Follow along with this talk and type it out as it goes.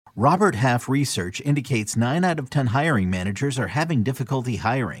Robert Half research indicates 9 out of 10 hiring managers are having difficulty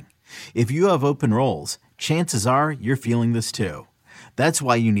hiring. If you have open roles, chances are you're feeling this too. That's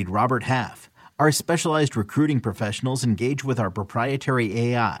why you need Robert Half. Our specialized recruiting professionals engage with our proprietary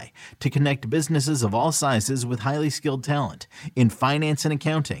AI to connect businesses of all sizes with highly skilled talent in finance and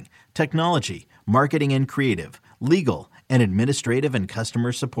accounting, technology, marketing and creative, legal, and administrative and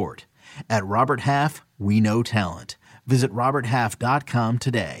customer support. At Robert Half, we know talent. Visit roberthalf.com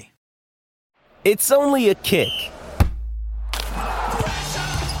today. It's only a kick,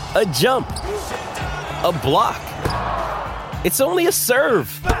 a jump, a block. It's only a serve.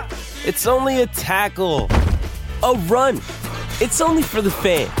 It's only a tackle, a run. It's only for the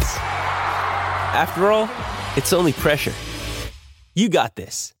fans. After all, it's only pressure. You got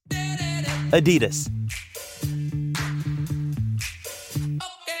this. Adidas.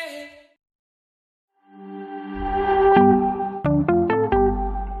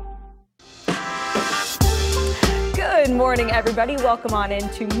 Good morning, everybody. Welcome on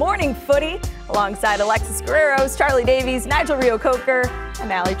into Morning Footy alongside Alexis Guerreros, Charlie Davies, Nigel Rio-Coker,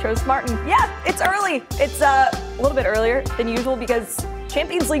 and Allie Trost-Martin. Yeah, it's early. It's a little bit earlier than usual because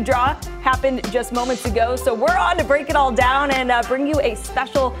Champions League draw happened just moments ago. So we're on to break it all down and bring you a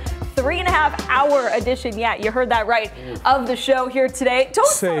special 3.5-hour edition. Yeah, you heard that right, of the show here today. Don't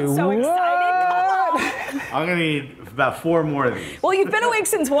sound so excited. Come on. I'm going to need about 4 more of these. Well, you've been awake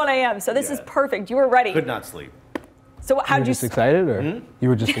since 1 a.m., so this is perfect. You were ready. Could not sleep. So how did you? Just excited, or you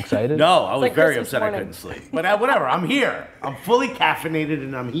were just excited? No, I was like very Christmas upset morning. I couldn't sleep. But whatever, I'm here. I'm fully caffeinated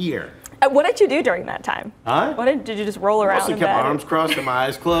and I'm here. What did you do during that time? Huh? Did you just roll around Mostly in kept bed? my arms crossed and my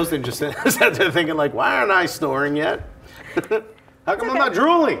eyes closed and just sat there thinking like, why aren't I snoring yet? How come I'm not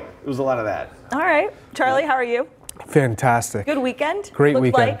drooling? It was a lot of that. All right, Charlie, how are you? Fantastic. Good weekend. Great Looked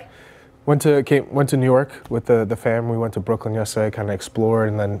weekend. Like? Went to New York with the fam. We went to Brooklyn yesterday, kind of explored,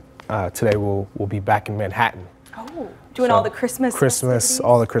 and then today we'll be back in Manhattan. Oh, doing all the Christmas festivities?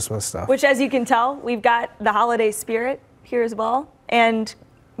 All the Christmas stuff. Which, as you can tell, we've got the holiday spirit here as well, and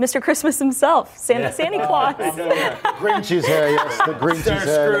Mr. Christmas himself, Santa Claus. Grinch is here, yes. The Grinch is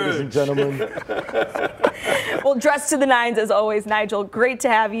here, ladies and gentlemen. Well, dressed to the nines as always, Nigel. Great to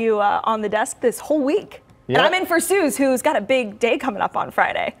have you on the desk this whole week. Yeah. And I'm in for Suze, who's got a big day coming up on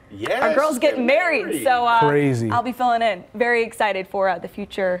Friday. Yes, our girl's getting married, so crazy. I'll be filling in. Very excited for the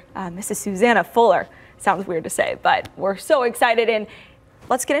future Mrs. Susanna Fuller. Sounds weird to say, but we're so excited, and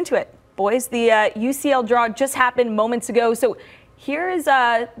let's get into it. Boys, the UCL draw just happened moments ago, so here is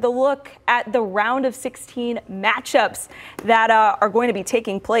the look at the round of 16 matchups that are going to be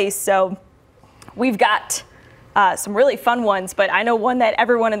taking place. So we've got some really fun ones, but I know one that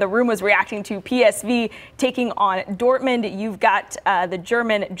everyone in the room was reacting to, PSV taking on Dortmund. You've got the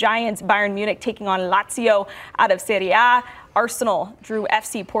German Giants, Bayern Munich, taking on Lazio out of Serie A. Arsenal drew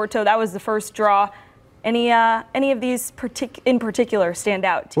FC Porto. That was the first draw. Any of these in particular stand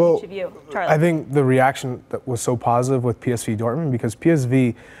out to each of you, Charlie? I think the reaction that was so positive with PSV Dortmund, because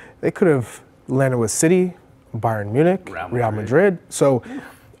PSV, they could have landed with City, Bayern Munich, Real Madrid. So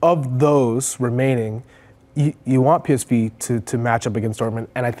of those remaining, you want PSV to match up against Dortmund,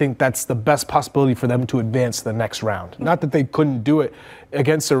 and I think that's the best possibility for them to advance to the next round. Not that they couldn't do it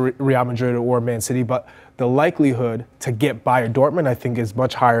against a Real Madrid or Man City, but the likelihood to get by a Dortmund, I think, is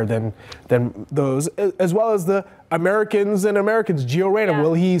much higher than those, as well as the Americans. Gio Reyna,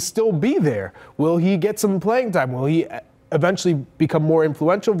 will he still be there? Will he get some playing time? Will he eventually become more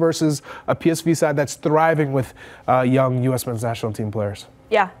influential versus a PSV side that's thriving with young U.S. men's national team players?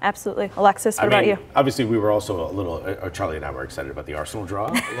 Yeah, absolutely. Alexis, what about you? Obviously, we were also a little, Charlie and I were excited about the Arsenal draw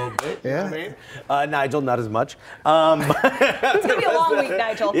a little bit. Yeah. You know what I mean? Nigel, not as much. It's going to be a long week,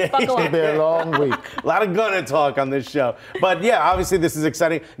 Nigel. Buckle up. It's going to be a long week. A lot of gonna talk on this show. But yeah, obviously this is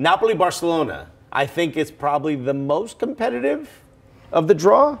exciting. Napoli-Barcelona, I think it's probably the most competitive of the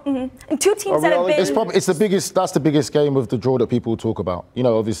draw. Mm-hmm. And two teams that have been... It's the biggest, that's the biggest game of the draw that people talk about. You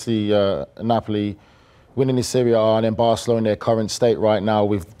know, obviously Napoli winning the Serie A, and then Barcelona in their current state right now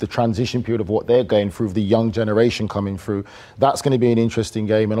with the transition period of what they're going through, the young generation coming through. That's going to be an interesting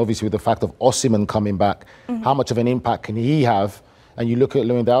game. And obviously with the fact of Osimhen coming back, how much of an impact can he have? And you look at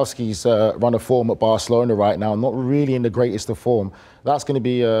Lewandowski's run of form at Barcelona right now, not really in the greatest of form. That's going to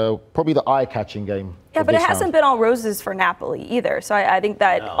be probably the eye-catching game. Yeah, but it hasn't been all roses for Napoli either. So I think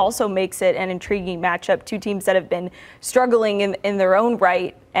that also makes it an intriguing matchup. Two teams that have been struggling in their own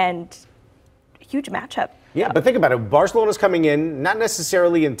right, and huge matchup. Yeah, but think about it. Barcelona's coming in, not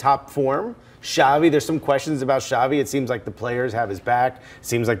necessarily in top form. Xavi, there's some questions about Xavi. It seems like the players have his back. It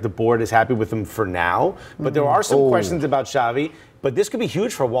seems like the board is happy with him for now. But there are some questions about Xavi. But this could be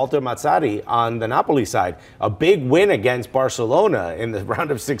huge for Walter Mazzarri on the Napoli side. A big win against Barcelona in the round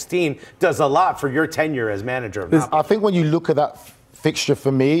of 16 does a lot for your tenure as manager of Napoli. I think when you look at that fixture,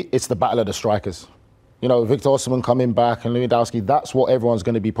 for me, it's the battle of the strikers. You know, Victor Osimhen coming back and Lewandowski, that's what everyone's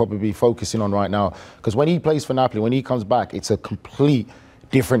going to be probably focusing on right now. Because when he plays for Napoli, when he comes back, it's a complete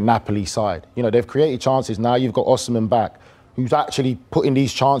different Napoli side. You know, they've created chances. Now you've got Osimhen back, who's actually putting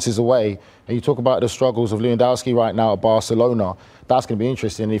these chances away. And you talk about the struggles of Lewandowski right now at Barcelona. That's going to be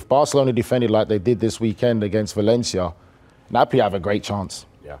interesting. If Barcelona defended like they did this weekend against Valencia, Napoli have a great chance.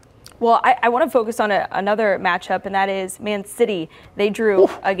 Yeah. Well, I want to focus on another matchup, and that is Man City. They drew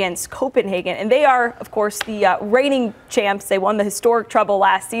against Copenhagen, and they are, of course, the reigning champs. They won the historic treble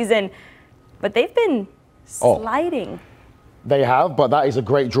last season, but they've been sliding. They have, but that is a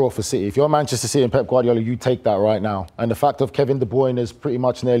great draw for City. If you're Manchester City and Pep Guardiola, you take that right now. And the fact of Kevin De Bruyne is pretty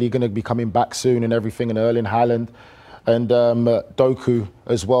much nearly going to be coming back soon and everything, and Erling Haaland and Doku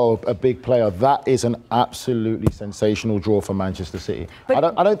as well, a big player. That is an absolutely sensational draw for Manchester City. But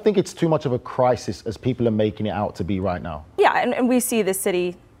I don't think it's too much of a crisis as people are making it out to be right now. Yeah, and we see the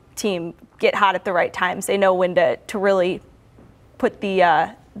City team get hot at the right times. They know when to really put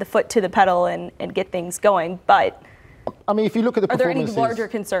the foot to the pedal and get things going. But I mean, if you look at the performances... Are there any larger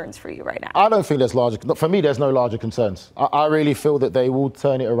concerns for you right now? I don't think there's larger... For me, there's no larger concerns. I really feel that they will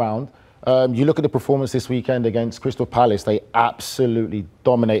turn it around. You look at the performance this weekend against Crystal Palace, they absolutely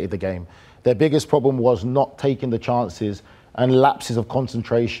dominated the game. Their biggest problem was not taking the chances and lapses of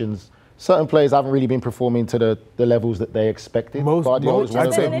concentrations. Certain players haven't really been performing to the levels that they expected.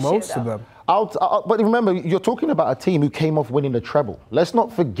 I'd say most of them. But remember, you're talking about a team who came off winning the treble. Let's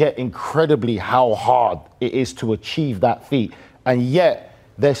not forget incredibly how hard it is to achieve that feat. And yet,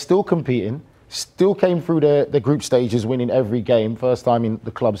 they're still competing, still came through the group stages, winning every game. First time in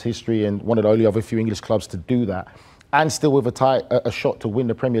the club's history and one of the only other few English clubs to do that. And still with a shot to win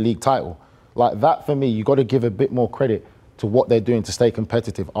the Premier League title. Like that, for me, you got to give a bit more credit to what they're doing to stay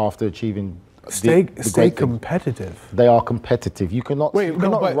competitive after achieving Stay competitive. They are competitive. You cannot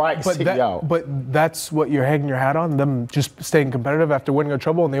write City out. But that's what you're hanging your hat on, them just staying competitive after winning a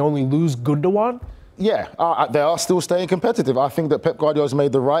treble and they only lose Gundogan? Yeah, they are still staying competitive. I think that Pep Guardiola's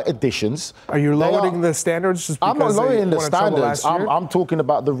made the right additions. Are you lowering the standards just because I'm not lowering the standards. Last year? I'm talking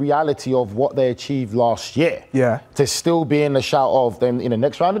about the reality of what they achieved last year. Yeah. To still be in the shout of them in the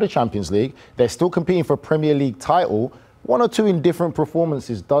next round of the Champions League. They're still competing for a Premier League title. One or two in different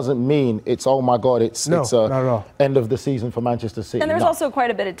performances doesn't mean it's, oh my God, it's not at all. End of the season for Manchester City. And there's also quite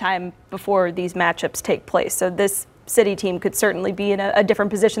a bit of time before these matchups take place. So this City team could certainly be in a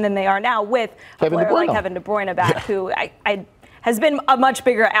different position than they are now with a player like Kevin De Bruyne back, who has been a much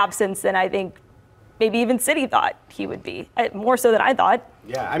bigger absence than I think maybe even City thought he would be, more so than I thought.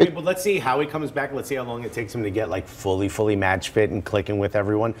 Yeah, I mean, but let's see how he comes back. Let's see how long it takes him to get like fully match fit and clicking with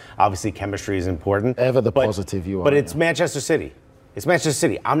everyone. Obviously, chemistry is important. Positive you are. But it's Manchester City. It's Manchester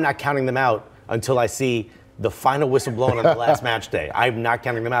City. I'm not counting them out until I see the final whistle blown on the last match day. I'm not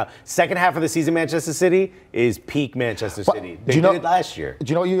counting them out. Second half of the season, Manchester City is peak Manchester City. They did it last year. Do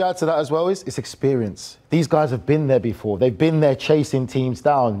you know what you add to that as well is? It's experience. These guys have been there before. They've been there chasing teams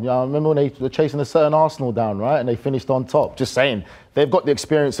down. You know, I remember when they were chasing a certain Arsenal down, right? And they finished on top. Just saying. They've got the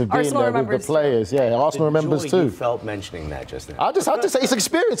experience of being there with the players. Yeah, Arsenal remembers too. You felt mentioning that just now. I just have to say it's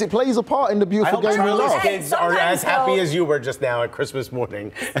experience. It plays a part in the beautiful game we love. Kids are as happy as you were just now at Christmas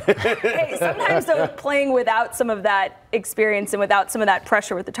morning. Hey, sometimes though, playing without some of that experience and without some of that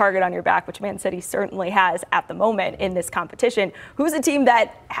pressure with the target on your back, which Man City certainly has at the moment in this competition, who's a team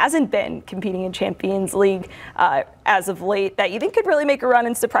that hasn't been competing in Champions League as of late that you think could really make a run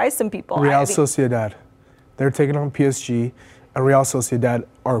and surprise some people? Real Sociedad. They're taking on PSG. And Real Sociedad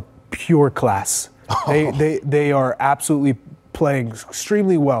are pure class. They are absolutely playing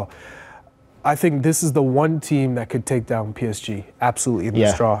extremely well. I think this is the one team that could take down PSG absolutely in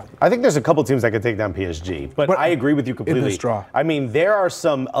this draw. I think there's a couple teams that could take down PSG, but I agree with you completely. In this draw. I mean, there are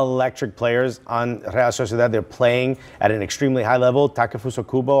some electric players on Real Sociedad. They're playing at an extremely high level. Takefusa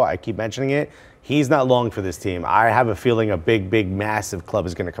Kubo, I keep mentioning it. He's not long for this team. I have a feeling a big, massive club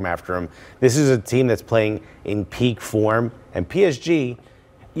is going to come after him. This is a team that's playing in peak form. And PSG,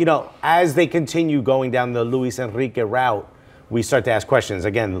 you know, as they continue going down the Luis Enrique route, we start to ask questions.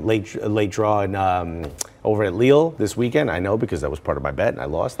 Again, late draw over at Lille this weekend. I know because that was part of my bet and I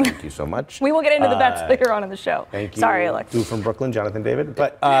lost. Thank you so much. We will get into the bets later on in the show. Thank you. Sorry, Alex. Dude from Brooklyn, Jonathan David.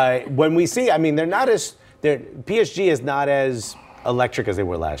 But when we see, I mean, PSG is not as electric as they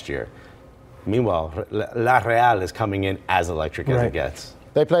were last year. Meanwhile, La Real is coming in as electric as it gets.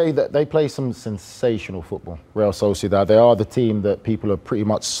 They play some sensational football, Real Sociedad. They are the team that people are pretty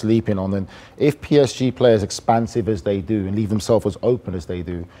much sleeping on. And if PSG play as expansive as they do and leave themselves as open as they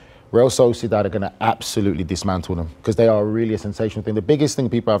do, Real Sociedad are going to absolutely dismantle them because they are really a sensational thing. The biggest thing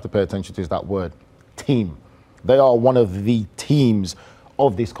people have to pay attention to is that word, team. They are one of the teams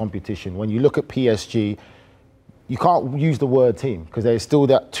of this competition. When you look at PSG, you can't use the word team because there's still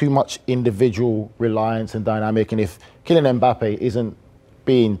that too much individual reliance and dynamic. And if Kylian Mbappe isn't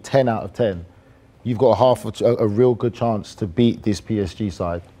being 10 out of 10, you've got a real good chance to beat this PSG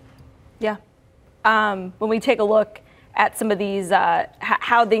side. Yeah. When we take a look at some of these,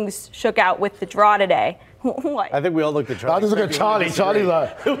 how things shook out with the draw today. What? I think we all looked at Charlie. I just look at Charlie. Charlie's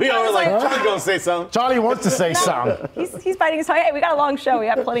like, we all were like, Charlie gonna say something. Charlie wants to say something. He's fighting his time. Hey, we got a long show. We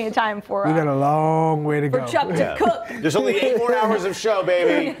have plenty of time for. We got a long way to go. For Chuck to cook. There's only 8 more hours of show,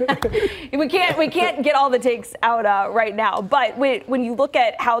 baby. We can't get all the takes out right now. But when you look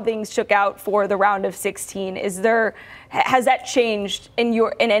at how things shook out for the round of 16, has that changed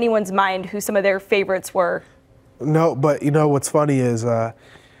in anyone's mind who some of their favorites were? No, but you know what's funny is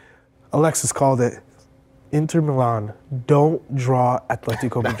Alexis called it. Inter Milan, don't draw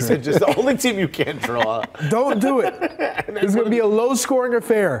Atletico Madrid. That's just the only team you can't draw. Don't do it. It's going to be a low-scoring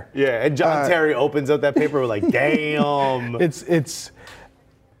affair. Yeah, and John Terry opens up that paper. We're like, damn.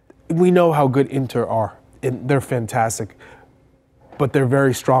 We know how good Inter are. They're fantastic, but they're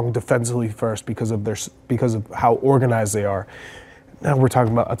very strong defensively first because of how organized they are. Now we're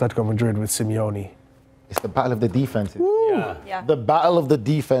talking about Atletico Madrid with Simeone. It's the battle of the defenses. Yeah. The battle of the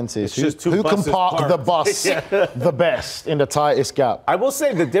defenses. It's just who can buses park the parked. bus the best in the tightest gap? I will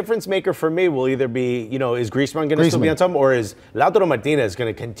say the difference maker for me will either be, is Griezmann going to still be on top, or is Lautaro Martinez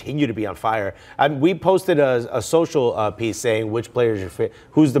going to continue to be on fire? We posted a social piece saying which player is your favorite,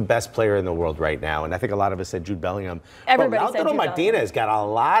 who's the best player in the world right now, and I think a lot of us said Jude Bellingham. Everybody but said Lautaro Jude Martinez got a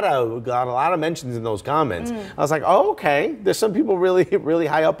lot of mentions in those comments. I was like, oh, okay. There's some people really, really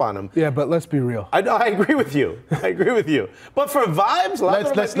high up on him. Yeah, but let's be real. I know. I agree with you. But for vibes,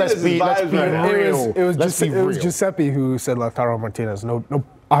 let's be real. It was Giuseppe who said Lautaro Martinez. No,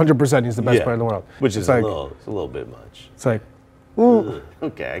 100% he's the best player in the world. Which is like, it's a little bit much. It's like,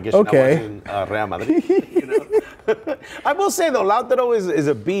 okay, I guess you're not watching Real Madrid. I will say though, Lautaro is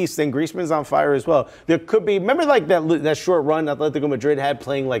a beast, and Griezmann's on fire as well. There could be, remember like that short run Atletico Madrid had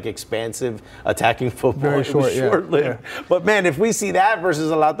playing like expansive attacking football. Very short, short-lived. Yeah. But man, if we see that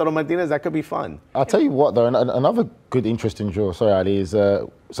versus a Lautaro Martinez, that could be fun. I'll tell you what though, another good interesting draw. Sorry, Ali, is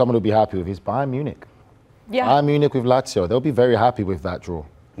someone who'll be happy with is Bayern Munich. Yeah. Bayern Munich with Lazio. They'll be very happy with that draw.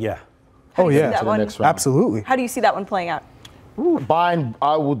 Yeah. How do you see yeah. that To the one? next round. absolutely. How do you see that one playing out? Bayern,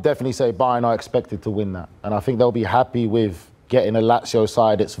 I would definitely say Bayern are expected to win that. And I think they'll be happy with getting a Lazio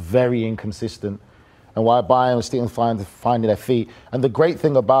side that's very inconsistent. And why Bayern are still finding their feet. And the great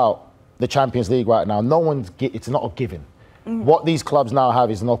thing about the Champions League right now, it's not a given. What these clubs now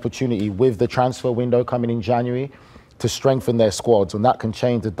have is an opportunity with the transfer window coming in January to strengthen their squads. And that can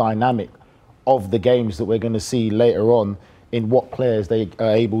change the dynamic of the games that we're going to see later on in what players they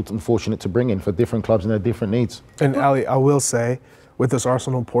are able to, unfortunate to bring in for different clubs and their different needs. And Ali, I will say, with this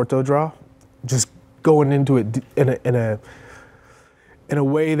Arsenal-Porto draw, just going into it in a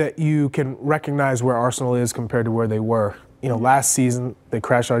way that you can recognize where Arsenal is compared to where they were. Last season they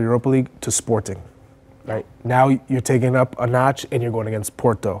crashed out of Europa League to Sporting. Right now you're taking up a notch and you're going against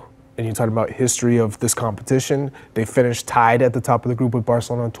Porto. And you're talking about history of this competition. They finished tied at the top of the group with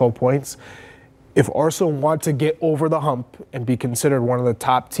Barcelona on 12 points. If Arsenal want to get over the hump and be considered one of the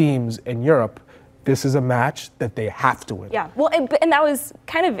top teams in Europe, this is a match that they have to win. Yeah, well, and that was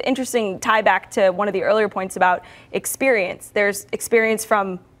kind of interesting tie back to one of the earlier points about experience. There's experience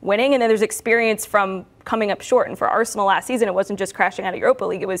from winning, and then there's experience from coming up short. And for Arsenal last season, it wasn't just crashing out of Europa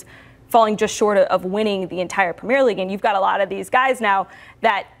League, it was falling just short of winning the entire Premier League. And you've got a lot of these guys now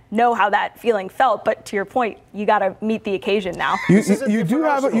that know how that feeling felt, but to your point, you got to meet the occasion now. You do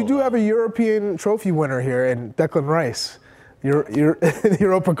have a European trophy winner here in Declan Rice. The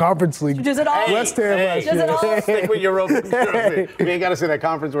Europa Conference League. Does it all? West Ham last year. Does it all? Stick with Europa. We ain't got to say that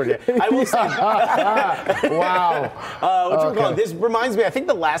conference word yet. I will say. Wow. What you call it? This reminds me, I think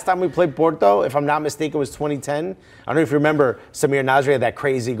the last time we played Porto, if I'm not mistaken, was 2010. I don't know if you remember, Samir Nasri had that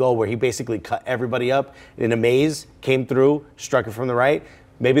crazy goal where he basically cut everybody up in a maze, came through, struck it from the right.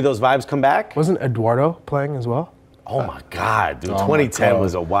 Maybe those vibes come back. Wasn't Eduardo playing as well? Oh my God, dude. 2010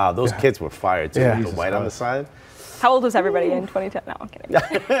 was a wow. Those kids were fired too. Yeah. With the white on the side. How old was everybody in 2010? No, I'm kidding.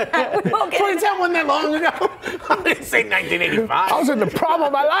 2010 wasn't that long ago. I didn't say 1985. I was in the prime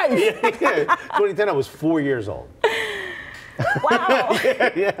of my life. Yeah. 2010, I was 4 years old. Wow.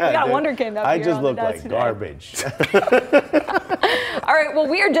 Yeah, We got a Wonderkind up I here just on the look desk like today. garbage. All right, well,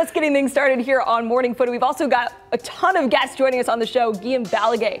 we are just getting things started here on Morning Footy. We've also got a ton of guests joining us on the show. Guillaume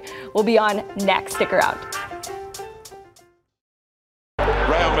Balaguer will be on next. Stick around.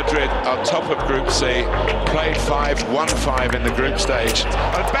 Real Madrid on top of Group C, played 5-1-5 in the group stage.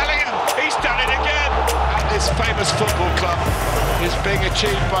 And Bellingham, he's done it again! And this famous football club is being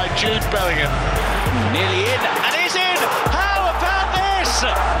achieved by Jude Bellingham. Nearly in, and he's in! How about this?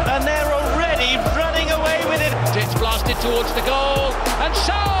 And they're already running away with it. It's blasted towards the goal, and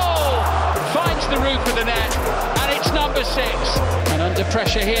Saul finds the roof of the net, and it's number 6. And under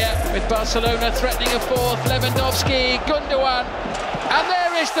pressure here with Barcelona threatening a fourth, Lewandowski, Gundogan. And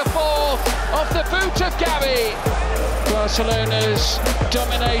there is the fourth off the boot of Xavi. Barcelona's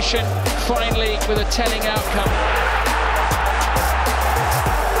domination finally with a telling outcome.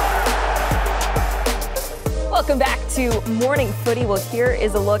 Welcome back to Morning Footy. Well, here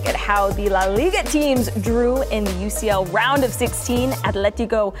is a look at how the La Liga teams drew in the UCL Round of 16.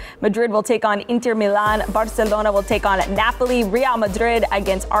 Atlético Madrid will take on Inter Milan. Barcelona will take on Napoli. Real Madrid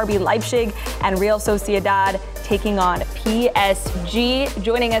against RB Leipzig. And Real Sociedad taking on PSG.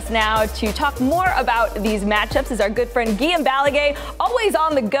 Joining us now to talk more about these matchups is our good friend Guillaume Balaguer, always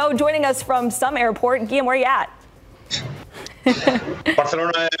on the go, joining us from some airport. Guillaume, where are you at?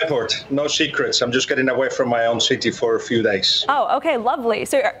 Barcelona airport, no secrets. I'm just getting away from my own city for a few days. Oh, okay, lovely.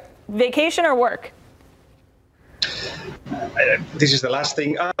 So vacation or work? This is the last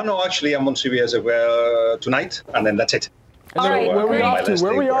thing. No, actually, I'm on CBS tonight, and then that's it. All right, Where are we great. off to?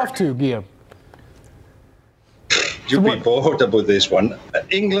 Where are we off to, Guillaume? You'll be bored about this one.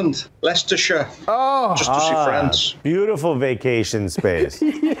 England, Leicestershire. Oh, just to see friends. Beautiful vacation space.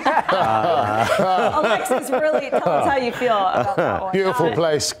 Alexis, really tell us how you feel about that one. Beautiful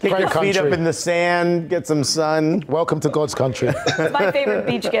place, Get great your feet country. up in the sand, get some sun. Welcome to God's country. It's my favorite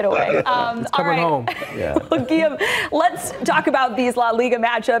beach getaway. All coming right. home. Well, Guillaume, let's talk about these La Liga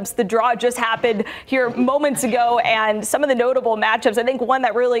matchups. The draw just happened here moments ago, and some of the notable matchups. I think one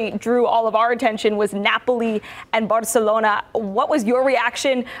that really drew all of our attention was Napoli and Barcelona. What was your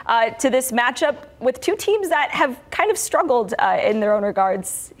reaction to this matchup with two teams that have kind of struggled in their own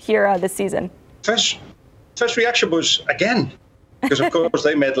regards here this season? First reaction was, again, because of course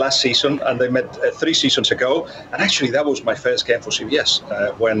they met last season and they met 3 seasons ago. And actually that was my first game for CBS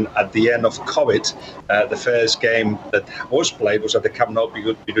when at the end of COVID, the first game that was played was at the Camp Nou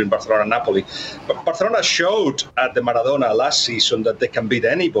between Barcelona and Napoli. But Barcelona showed at the Maradona last season that they can beat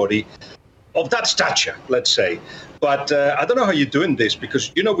anybody of that stature, let's say. But I don't know how you're doing this,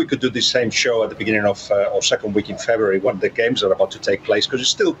 because we could do the same show at the beginning of or second week in February when the games are about to take place, because it's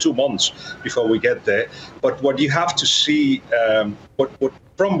still 2 months before we get there. But what you have to see, what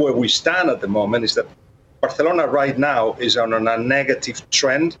from where we stand at the moment, is that Barcelona right now is on a negative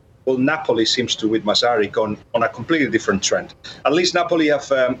trend. Well, Napoli seems to, with Mazzarri, gone on a completely different trend. At least Napoli have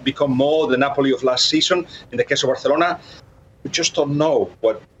become more the Napoli of last season. In the case of Barcelona, we just don't know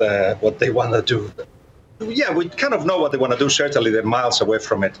what they want to do. Yeah, we kind of know what they want to do. Certainly, they're miles away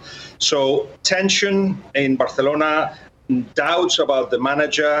from it. So tension in Barcelona, doubts about the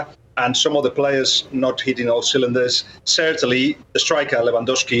manager, and some of the players not hitting all cylinders. Certainly, the striker,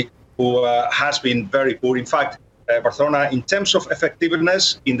 Lewandowski, who has been very poor. In fact, Barcelona, in terms of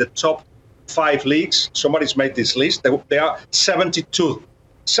effectiveness in the top 5 leagues, somebody's made this list, they are 72.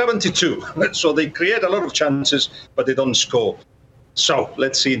 72. So they create a lot of chances, but they don't score. So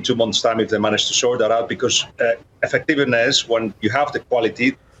let's see in 2 months' time if they manage to sort that out, because effectiveness, when you have the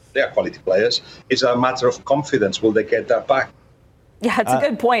quality, they are quality players, is a matter of confidence. Will they get that back? Yeah, it's a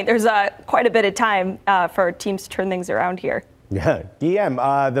good point. There's quite a bit of time for teams to turn things around here. Yeah, Guillaume,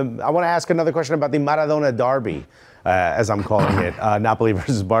 I want to ask another question about the Maradona derby, as I'm calling it, Napoli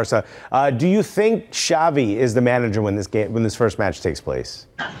versus Barca. Do you think Xavi is the manager when this first match takes place?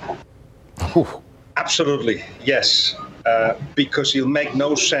 Absolutely, yes. Because it'll make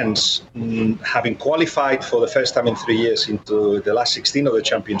no sense, having qualified for the first time in 3 years into the last 16 of the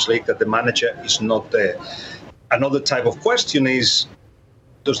Champions League, that the manager is not there. Another type of question is,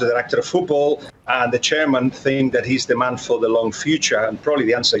 does the director of football and the chairman think that he's the man for the long future? And probably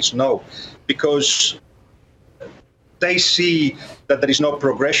the answer is no, because they see that there is no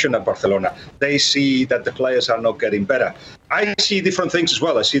progression at Barcelona. They see that the players are not getting better. I see different things as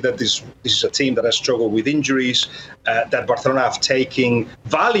well. I see that this is a team that has struggled with injuries, that Barcelona have taken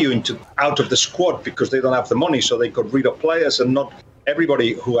value out of the squad because they don't have the money, so they got rid of players, and not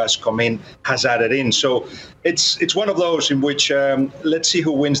everybody who has come in has added in. So it's one of those in which let's see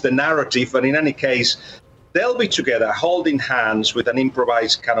who wins the narrative. And in any case, they'll be together holding hands with an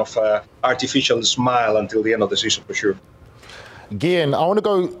improvised kind of artificial smile until the end of the season for sure. Guillen, I want to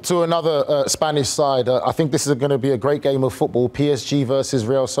go to another Spanish side. I think this is going to be a great game of football, PSG versus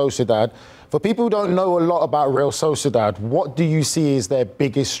Real Sociedad. For people who don't know a lot about Real Sociedad, what do you see as their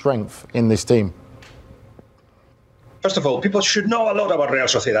biggest strength in this team? First of all, people should know a lot about Real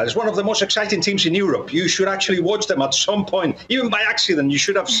Sociedad. It's one of the most exciting teams in Europe. You should actually watch them at some point. Even by accident, you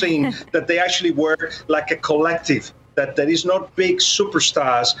should have seen that they actually work like a collective, that there is not big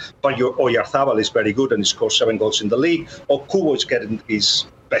superstars, but Oyarzabal is very good and he scores 7 goals in the league. Or Kubo is getting his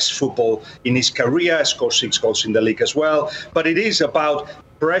best football in his career, scores 6 goals in the league as well. But it is about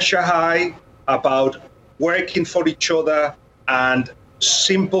pressure high, about working for each other and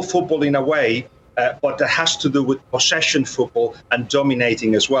simple football in a way. But that has to do with possession football and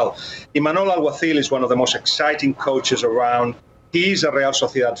dominating as well. Imanol Alguacil is one of the most exciting coaches around. He's a Real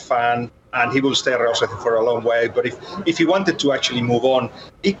Sociedad fan, and he will stay at Real Sociedad for a long way. But if he wanted to actually move on,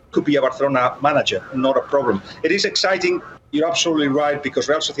 he could be a Barcelona manager, not a problem. It is exciting. You're absolutely right, because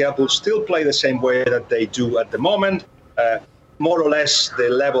Real Sociedad will still play the same way that they do at the moment. More or less, the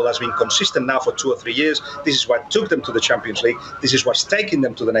level has been consistent now for 2 or 3 years. This is what took them to the Champions League. This is what's taking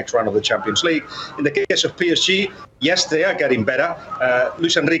them to the next round of the Champions League. In the case of PSG, yes, they are getting better.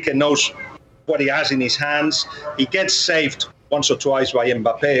 Luis Enrique knows what he has in his hands. He gets saved once or twice by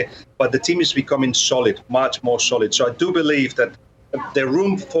Mbappe, but the team is becoming solid, much more solid. So I do believe that the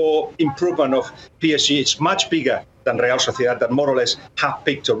room for improvement of PSG is much bigger than Real Sociedad, that more or less have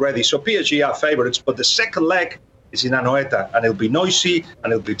picked already. So PSG are favourites, but the second leg is in Anoeta, and it'll be noisy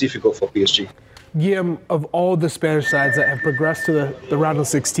and it'll be difficult for PSG. Guillem, of all the Spanish sides that have progressed to the round of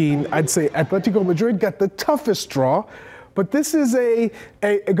 16, I'd say Atlético Madrid got the toughest draw. But this is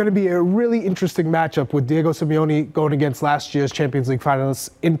going to be a really interesting matchup with Diego Simeone going against last year's Champions League finalists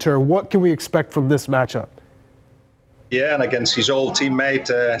Inter. What can we expect from this matchup? Yeah, and against his old teammate,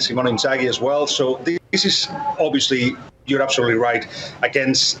 Simone Inzaghi as well. So this is obviously, you're absolutely right,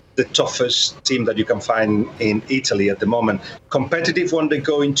 against the toughest team that you can find in Italy at the moment. Competitive when they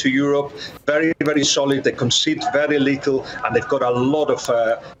go into Europe, very, very solid. They concede very little, and they've got a lot of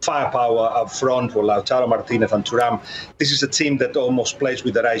firepower up front with Lautaro Martinez and Thuram. This is a team that almost plays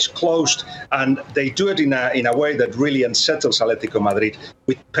with their eyes closed, and they do it in a way that really unsettles Atlético Madrid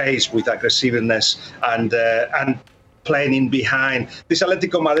with pace, with aggressiveness, and playing in behind. This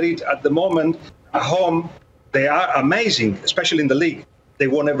Atlético Madrid at the moment, at home, they are amazing, especially in the league. They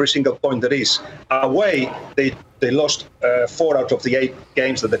won every single point there is. Away, they lost 4 out of the 8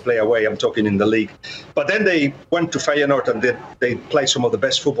 games that they play away. I'm talking in the league. But then they went to Feyenoord and they played some of the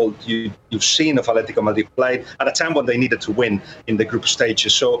best football you've seen of Atlético Madrid played at a time when they needed to win in the group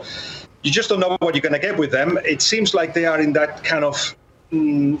stages. So you just don't know what you're going to get with them. It seems like they are in that kind of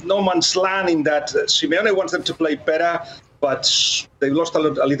no man's land, in that Simeone wants them to play better, but they lost a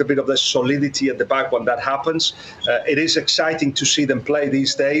little bit of the solidity at the back when that happens. It is exciting to see them play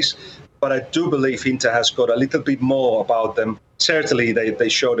these days, but I do believe Inter has got a little bit more about them. Certainly, they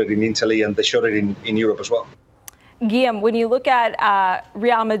showed it in Italy, and they showed it in Europe as well. Guillem, when you look at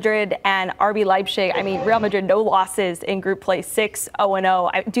Real Madrid and RB Leipzig, I mean, Real Madrid, no losses in group play,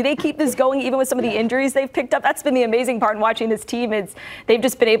 6-0-0. Do they keep this going even with some of the injuries they've picked up? That's been the amazing part in watching this team, is they've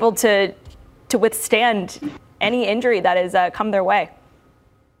just been able to withstand any injury that has come their way.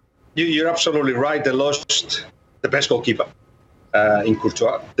 You're absolutely right. They lost the best goalkeeper in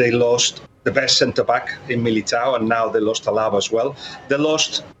Courtois. They lost the best centre-back in Militao, and now they lost Alaba as well. They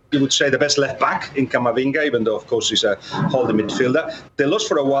lost, you would say, the best left-back in Camavinga, even though, of course, he's a holding midfielder. They lost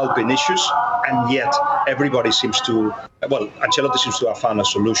for a while Vinicius, and yet everybody seems to, Ancelotti seems to have found a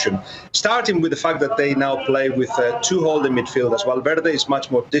solution. Starting with the fact that they now play with 2 holding midfielders. Valverde is much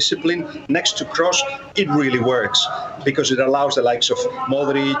more disciplined. Next to Kroos, it really works, because it allows the likes of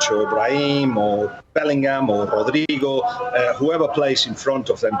Modric or Brahim or Bellingham or Rodrigo, whoever plays in front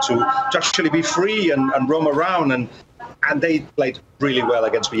of them, to actually be free and roam around, and they played really well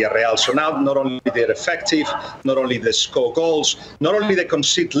against Villarreal. So now not only they're effective, not only they score goals, not only they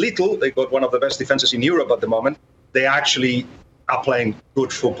concede little, they got one of the best defenses in Europe at the moment, they actually are playing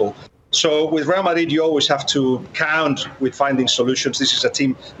good football. So with Real Madrid, you always have to count with finding solutions. This is a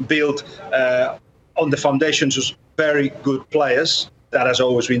team built on the foundations of very good players. That has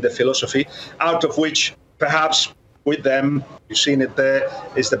always been the philosophy, out of which perhaps with them, you've seen it there,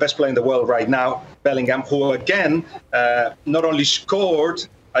 is the best player in the world right now, Bellingham, who again not only scored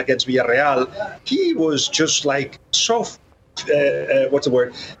against Villarreal, he was just like so,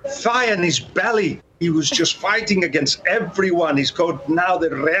 fire in his belly. He was just fighting against everyone. He's got now the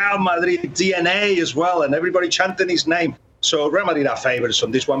Real Madrid DNA as well, and everybody chanting his name. So Real Madrid are favourites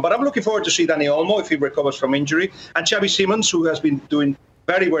on this one. But I'm looking forward to see Dani Olmo if he recovers from injury, and Xavi Simons, who has been doing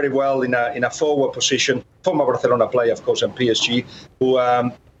very, very well in a forward position. Former Barcelona player, of course, and PSG, who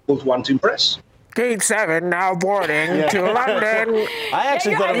both want to impress. Gate 7 now boarding to London. I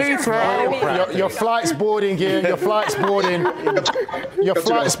actually thought it was Your flight's boarding, Guillaume. Your flight's boarding. Your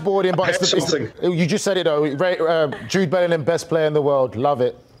flight's boarding, but you just said it though. Jude Bellingham, best player in the world. Love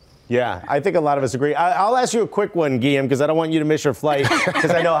it. Yeah, I think a lot of us agree. I'll ask you a quick one, Guillaume, because I don't want you to miss your flight,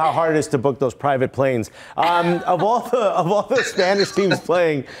 because I know how hard it is to book those private planes. Of all the Spanish teams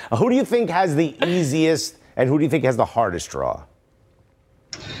playing, who do you think has the easiest and who do you think has the hardest draw?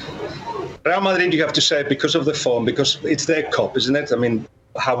 Real Madrid, you have to say, because of the form, because it's their cup, isn't it? I mean,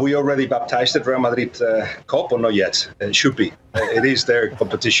 have we already baptized the Real Madrid Cup or not yet? It should be. It is their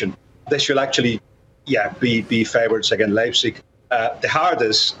competition. They should actually, be favourites against Leipzig. The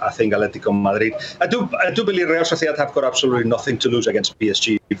hardest, I think, Atlético Madrid. I do believe Real Sociedad have got absolutely nothing to lose against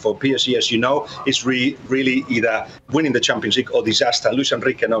PSG. For PSG, as you know, it's really either winning the Champions League or disaster. Luis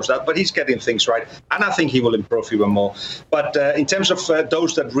Enrique knows that, but he's getting things right, and I think he will improve even more. But in terms of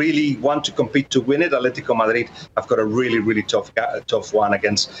those that really want to compete to win it, Atlético Madrid have got a really tough one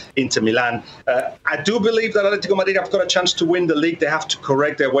against Inter Milan. I do believe that Atlético Madrid have got a chance to win the league. They have to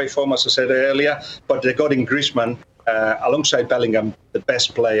correct their way form, as I said earlier, but they got in Griezmann. Alongside Bellingham, the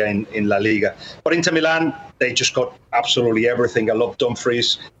best player in La Liga. But Inter Milan, they just got absolutely everything. I love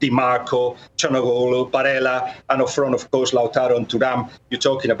Dumfries, Di Marco, Chanoglu, Barella, and up front, of course, Lautaro and Thuram. You're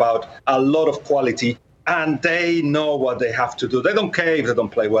talking about a lot of quality, and they know what they have to do. They don't care if they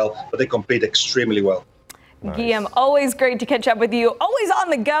don't play well, but they compete extremely well. Nice. Guillaume, always great to catch up with you. Always on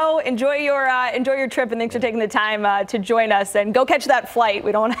the go. Enjoy your trip, and thanks for taking the time to join us. And go catch that flight.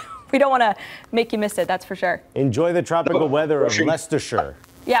 We don't want to make you miss it, that's for sure. Enjoy the tropical weather of Leicestershire.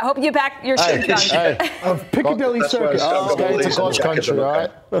 Yeah, hope you pack your shit trunk. Of Piccadilly Circus. Stay to God's country, all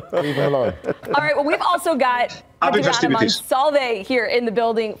right? Leave it alone. All right, well, we've also got Adriana Monsalve here in the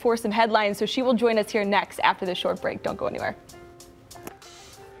building for some headlines, so she will join us here next after this short break. Don't go anywhere.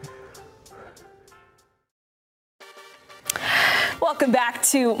 Welcome back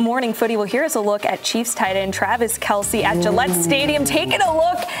to Morning Footy. Well, here's a look at Chiefs tight end Travis Kelce at Gillette Stadium, taking a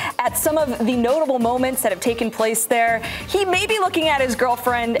look at some of the notable moments that have taken place there. He may be looking at his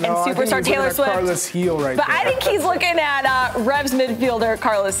girlfriend and superstar Taylor Swift. Carlos Heel right but there. I think he's looking at Revs midfielder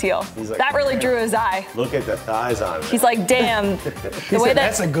Carlos Heel. Like, that really drew his eye. Look at the thighs on him. He's like, damn.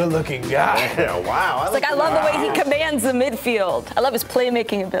 That's a good-looking guy. Yeah, wow. I love the way he commands the midfield. I love his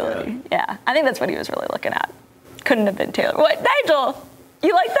playmaking ability. Yeah, I think that's what he was really looking at. Couldn't have been Taylor. What, Nigel?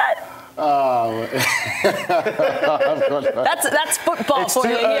 You like that? That's football for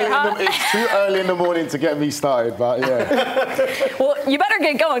you here, huh? It's too early in the morning to get me started, but yeah. Well, you better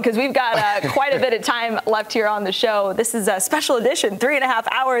get going because we've got quite a bit of time left here on the show. This is a special edition, 3.5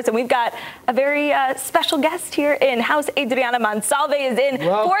 hours, and we've got a very special guest here in house. Adriana Monsalve is in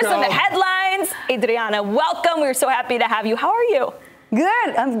for some headlines. Adriana, welcome. We're so happy to have you. How are you?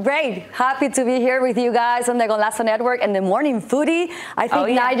 Good. I'm great. Happy to be here with you guys on the Golazo Network and the Morning Foodie. I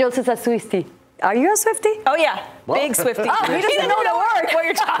think Nigel's is a Swiftie. Are you a Swiftie? Oh, yeah. What? Big Swiftie. Oh, he doesn't know the word. What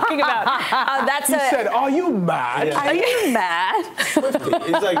you're talking about. He said, are you mad? Yeah. Are you mad?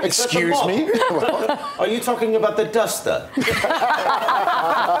 He's like, excuse me? Are you talking about the duster? That's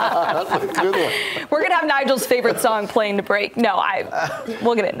a good one. We're going to have Nigel's favorite song playing to break. No,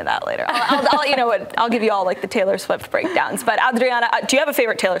 we'll get into that later. I'll you know what? I'll give you all like the Taylor Swift breakdowns. But Adriana, do you have a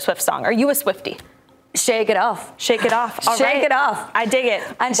favorite Taylor Swift song? Are you a Swiftie? Shake it off. Shake it off. All shake right. it off. I dig it.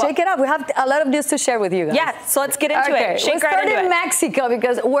 And shake it off. We have a lot of news to share with you guys. Yeah, so let's get into it. Shake right into it. We'll start in Mexico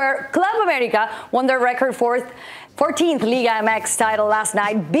because where Club America won their record 14th Liga MX title last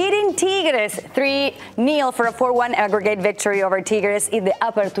night, beating Tigres 3-0 for a 4-1 aggregate victory over Tigres in the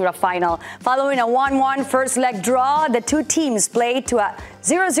Apertura final. Following a 1-1 first leg draw, the two teams played to a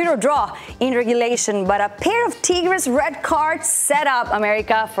 0-0 draw in regulation, but a pair of Tigres red cards set up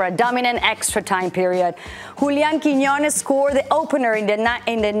America for a dominant extra time period. Julian Quiñones scored the opener in the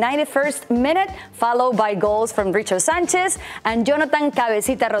 91st minute, followed by goals from Richard Sanchez, and Jonathan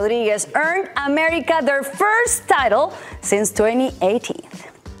Cabecita Rodriguez earned America their first title since 2018.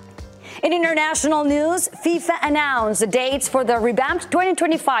 In international news, FIFA announced the dates for the revamped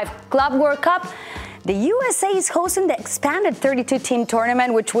 2025 Club World Cup. The USA is hosting the expanded 32-team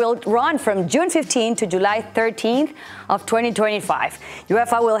tournament, which will run from June 15 to July 13th of 2025.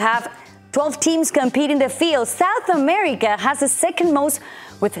 UEFA will have 12 teams competing in the field. South America has the second most,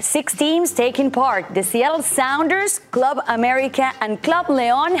 with 6 teams taking part. The Seattle Sounders, Club America, and Club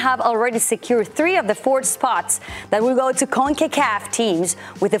León have already secured 3 of the 4 spots that will go to CONCACAF teams,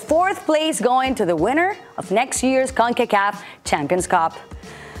 with the 4th place going to the winner of next year's CONCACAF Champions Cup.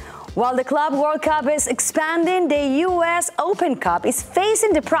 While the Club World Cup is expanding, the U.S. Open Cup is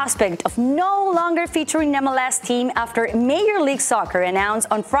facing the prospect of no longer featuring MLS team after Major League Soccer announced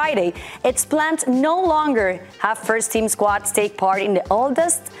on Friday its plans no longer have first-team squads take part in the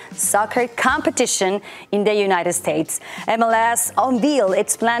oldest soccer competition in the United States. MLS unveiled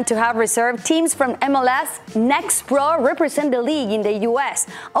its plan to have reserve teams from MLS Next Pro represent the league in the U.S.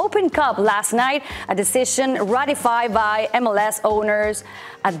 Open Cup last night, a decision ratified by MLS owners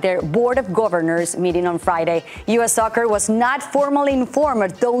at their Board of Governors meeting on Friday. U.S. Soccer was not formally informed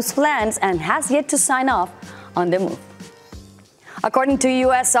of those plans and has yet to sign off on the move. According to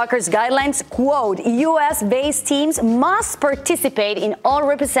U.S. Soccer's guidelines, quote, U.S.-based teams must participate in all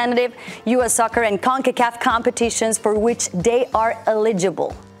representative U.S. Soccer and CONCACAF competitions for which they are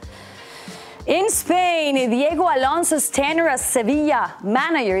eligible. In Spain, Diego Alonso's tenure as Sevilla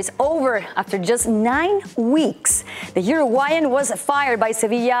manager is over after just 9 weeks. The Uruguayan was fired by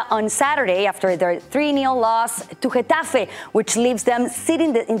Sevilla on Saturday after their 3-0 loss to Getafe, which leaves them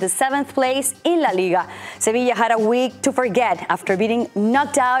sitting in the 7th place in La Liga. Sevilla had a week to forget after being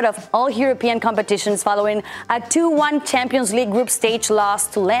knocked out of all European competitions following a 2-1 Champions League group stage loss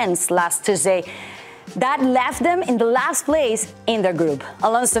to Lens last Tuesday. That left them in the last place in their group.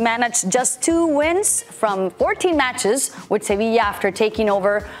 Alonso managed just 2 wins from 14 matches with Sevilla after taking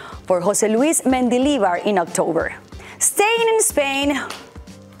over for José Luis Mendilibar in October. Staying in Spain,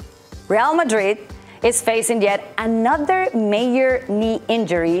 Real Madrid is facing yet another major knee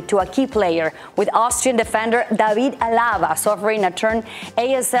injury to a key player, with Austrian defender David Alaba suffering a torn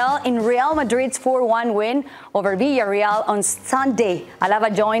ACL in Real Madrid's 4-1 win over Villarreal on Sunday.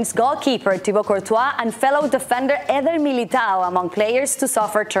 Alaba joins goalkeeper Thibaut Courtois and fellow defender Eder Militao among players to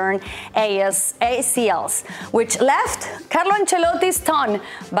suffer torn ACLs, which left Carlo Ancelotti stunned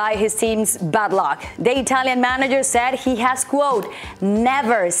by his team's bad luck. The Italian manager said he has, quote,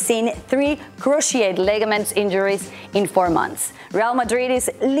 never seen 3 cruciate ligaments injuries in 4 months. Real Madrid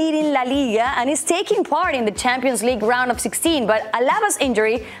is leading La Liga and is taking part in the Champions League round of 16, but Alaba's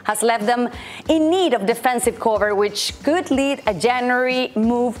injury has left them in need of defensive cover, which could lead a January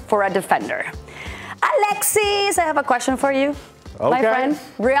move for a defender. Alexis, I have a question for you. Okay. My friend,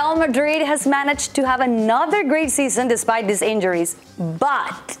 Real Madrid has managed to have another great season despite these injuries,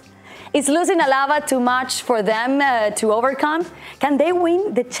 but is losing Alaba too much for them to overcome? Can they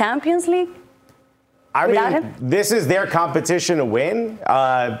win the Champions League? I mean, this is their competition to win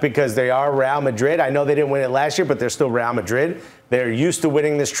because they are Real Madrid. I know they didn't win it last year, but they're still Real Madrid. They're used to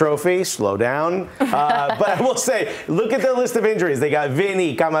winning this trophy. Slow down. But I will say, look at the list of injuries. They got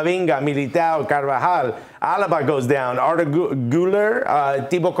Vini, Camavinga, Militao, Carvajal. Alaba goes down. Arda Güler,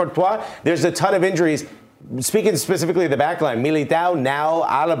 Thibaut Courtois. There's a ton of injuries. Speaking specifically of the back line, Militao, now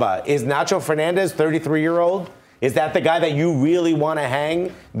Alaba. Is Nacho Fernandez, 33-year-old? Is that the guy that you really want to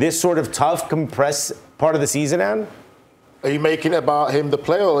hang this sort of tough, compressed part of the season on? Are you making it about him, the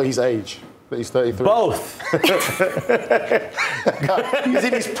player, or his age? That he's 33? Both. He's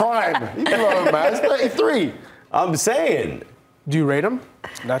in his prime. He's grown, man. He's 33. I'm saying. Do you rate him,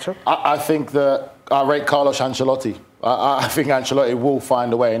 Nacho? I think that I rate Carlos Ancelotti. I think Ancelotti will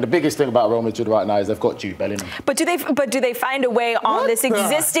find a way. And the biggest thing about Real Madrid right now is they've got Jude Bellingham. But do they find a way on this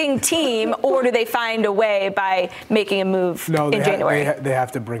existing team, or do they find a way by making a move in January? They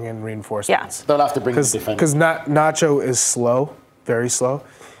have to bring in reinforcements. Yeah. They'll have to bring in defenders. Because Nacho is slow, very slow.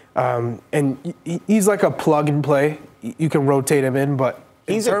 And he's like a plug and play. You can rotate him in, but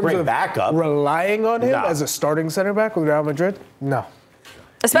he's in a terms great of backup. Relying on him as a starting center back with Real Madrid, no.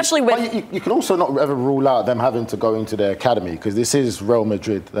 Especially with... You can also not ever rule out them having to go into their academy, because this is Real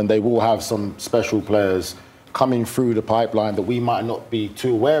Madrid and they will have some special players coming through the pipeline that we might not be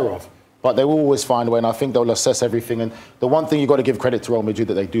too aware of. But they will always find a way, and I think they'll assess everything. And the one thing you've got to give credit to Real Madrid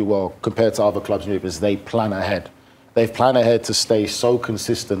that they do well compared to other clubs in Europe is they plan ahead. They've planned ahead to stay so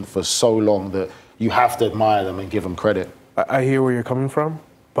consistent for so long that you have to admire them and give them credit. I hear where you're coming from,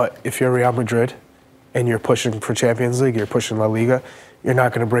 but if you're Real Madrid and you're pushing for Champions League, you're pushing La Liga, you're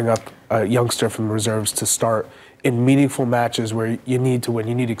not going to bring up a youngster from the reserves to start in meaningful matches where you need to win.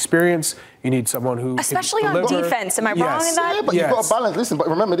 You need experience. You need someone who especially can deliver. on defense. Am I wrong in that? Yeah, but you've got to balance. Listen, but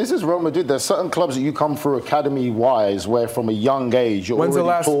remember, this is Real Madrid. There's certain clubs that you come through academy-wise where from a young age you're When's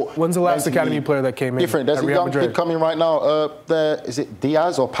already taught. When's the last academy player that came in? Different. There's a young kid coming right now. Is it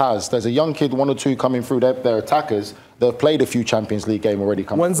Diaz or Paz? There's a young kid, 1 or 2 coming through. They're attackers. They've played a few Champions League games already.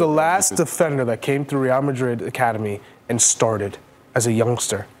 When's the last defender that came through Real Madrid academy and started as a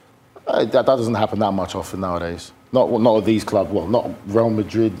youngster? That doesn't happen that much often nowadays. Not with these clubs. Well, not Real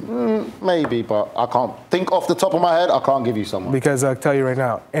Madrid, maybe, but I can't think off the top of my head. I can't give you someone. Because I'll tell you right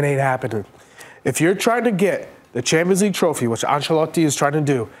now, it ain't happening. If you're trying to get the Champions League trophy, which Ancelotti is trying to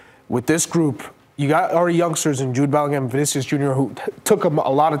do, with this group, you got already youngsters in Jude Bellingham, Vinicius Jr., who took him a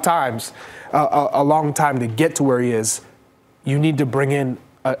long time to get to where he is. You need to bring in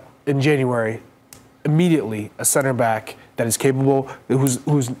January immediately a center back that is capable,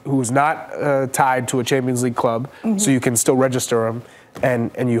 who's not tied to a Champions League club, so you can still register him.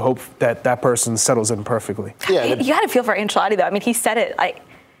 And you hope that person settles in perfectly. Yeah, you got to feel for Ancelotti, though. I mean, he said it, like,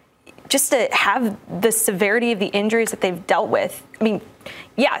 just to have the severity of the injuries that they've dealt with. I mean,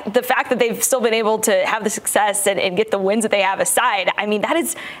 yeah, the fact that they've still been able to have the success and get the wins that they have aside, I mean,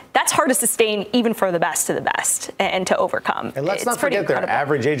 that's hard to sustain even for the best of the best and to overcome. And let's not forget their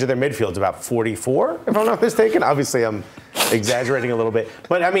average age of their midfield is about 44, if I'm not mistaken. Obviously, I'm exaggerating a little bit.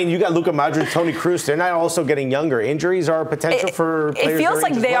 But, I mean, you got Luka Modric, Toni Kroos. They're not also getting younger. Injuries are a potential for players. It feels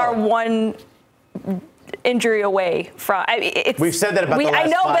like they are one injury away from. We've said that about the last I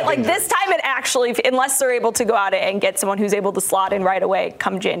know, but like injuries. this time it actually, unless they're able to go out and get someone who's able to slot in right away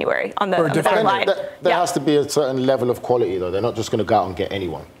come January on the third line. There has to be a certain level of quality, though. They're not just going to go out and get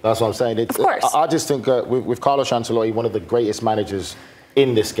anyone. That's what I'm saying. Of course. I just think with Carlo Ancelotti, one of the greatest managers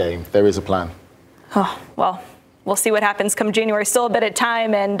in this game, there is a plan. Oh, well. We'll see what happens come January. Still a bit of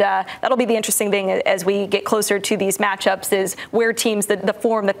time, and that'll be the interesting thing as we get closer to these matchups is where teams, the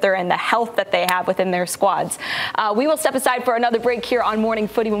form that they're in, the health that they have within their squads. We will step aside for another break here on Morning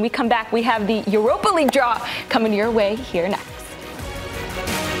Footy. When we come back, we have the Europa League draw coming your way here next.